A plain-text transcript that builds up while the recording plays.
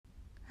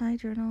Hi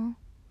Journal,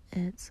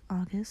 it's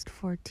August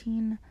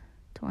 14,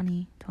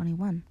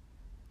 2021.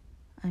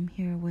 I'm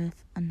here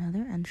with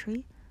another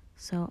entry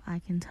so I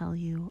can tell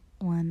you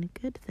one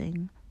good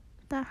thing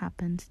that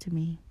happened to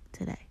me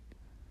today.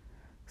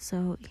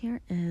 So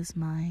here is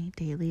my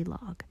daily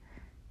log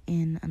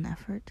in an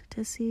effort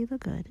to see the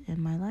good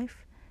in my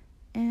life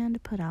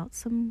and put out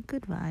some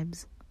good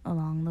vibes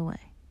along the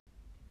way.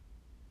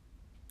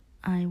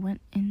 I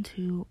went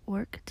into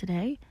work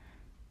today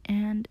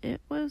and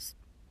it was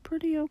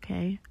pretty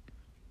okay.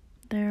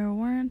 There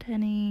weren't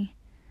any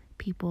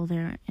people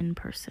there in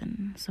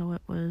person, so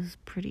it was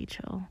pretty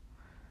chill.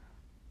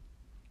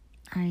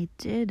 I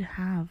did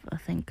have a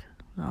think,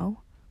 though.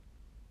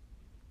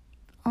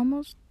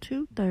 Almost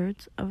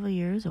 2/3 of the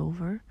year is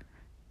over,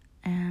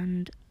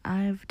 and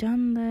I've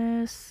done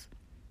this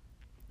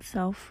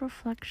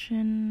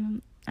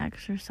self-reflection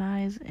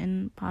exercise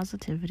in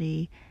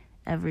positivity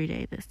every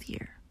day this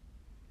year.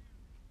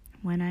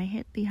 When I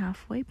hit the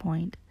halfway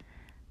point,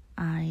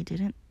 I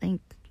didn't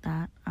think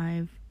that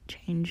I've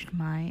changed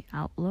my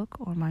outlook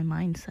or my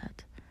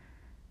mindset.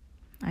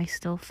 I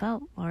still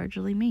felt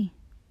largely me.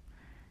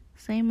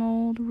 Same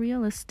old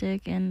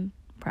realistic and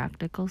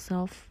practical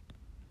self.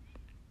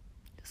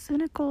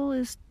 Cynical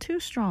is too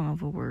strong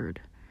of a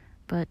word,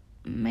 but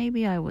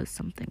maybe I was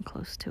something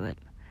close to it.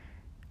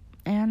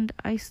 And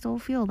I still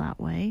feel that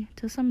way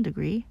to some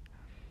degree.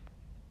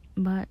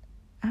 But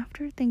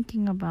after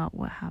thinking about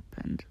what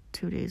happened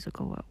 2 days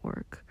ago at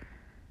work,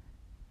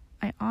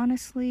 I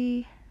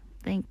honestly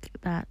think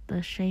that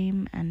the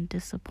shame and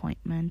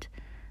disappointment,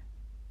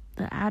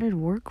 the added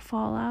work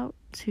fallout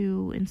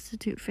to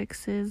institute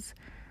fixes,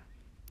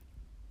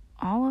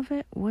 all of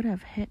it would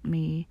have hit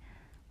me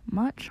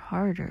much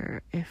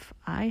harder if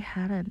I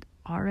hadn't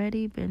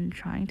already been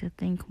trying to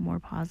think more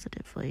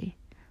positively.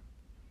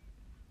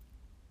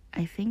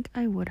 I think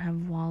I would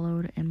have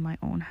wallowed in my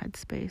own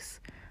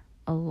headspace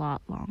a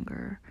lot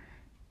longer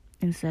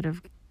instead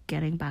of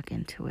getting back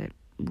into it,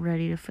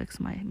 ready to fix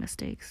my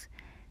mistakes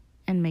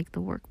and make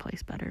the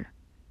workplace better.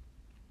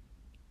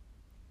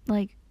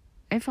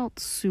 I felt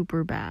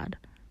super bad.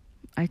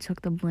 I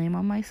took the blame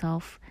on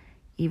myself,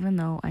 even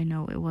though I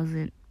know it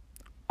wasn't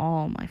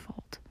all my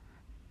fault.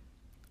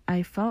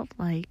 I felt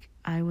like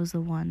I was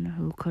the one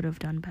who could have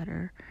done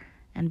better,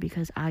 and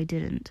because I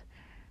didn't,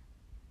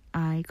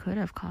 I could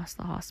have cost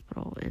the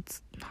hospital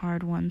its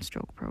hard-won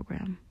stroke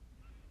program.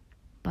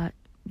 But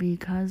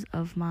because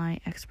of my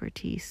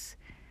expertise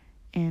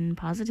in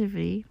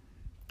positivity,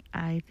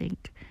 I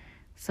think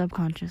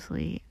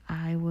subconsciously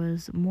I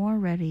was more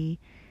ready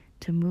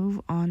to move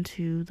on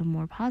to the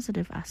more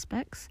positive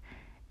aspects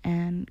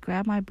and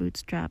grab my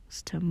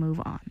bootstraps to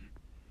move on.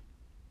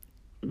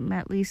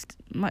 At least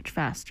much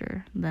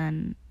faster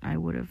than I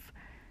would have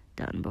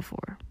done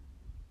before.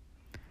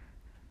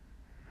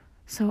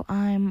 So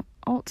I'm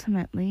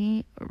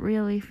ultimately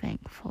really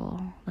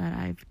thankful that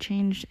I've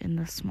changed in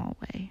this small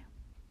way.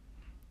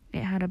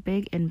 It had a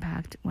big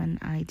impact when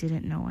I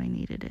didn't know I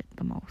needed it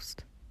the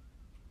most.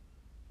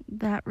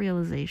 That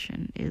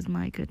realization is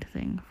my good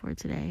thing for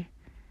today.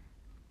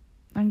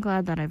 I'm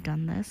glad that I've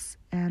done this,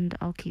 and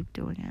I'll keep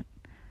doing it.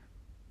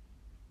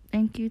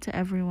 Thank you to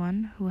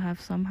everyone who have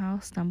somehow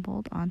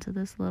stumbled onto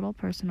this little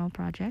personal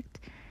project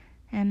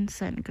and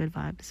sent good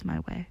vibes my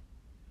way.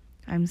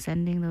 I'm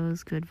sending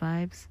those good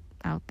vibes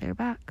out there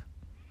back.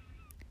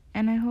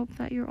 And I hope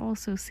that you're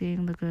also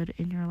seeing the good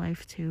in your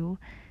life too,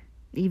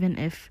 even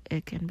if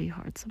it can be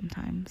hard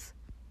sometimes.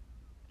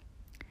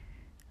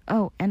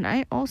 Oh, and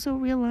I also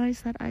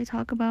realize that I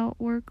talk about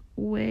work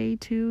way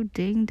too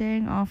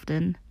dang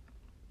often.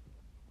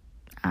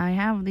 I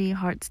have the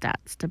heart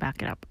stats to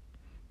back it up.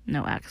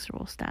 No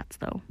actual stats,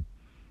 though.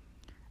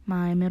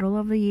 My middle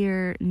of the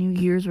year New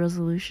Year's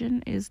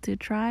resolution is to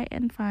try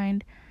and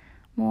find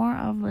more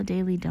of the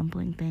daily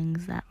dumpling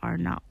things that are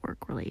not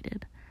work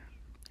related.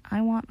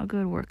 I want a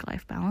good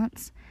work-life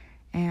balance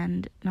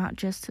and not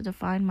just to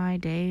define my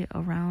day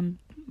around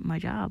my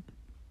job.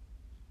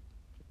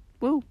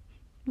 Woo,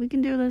 we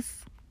can do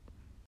this.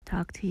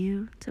 Talk to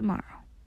you tomorrow.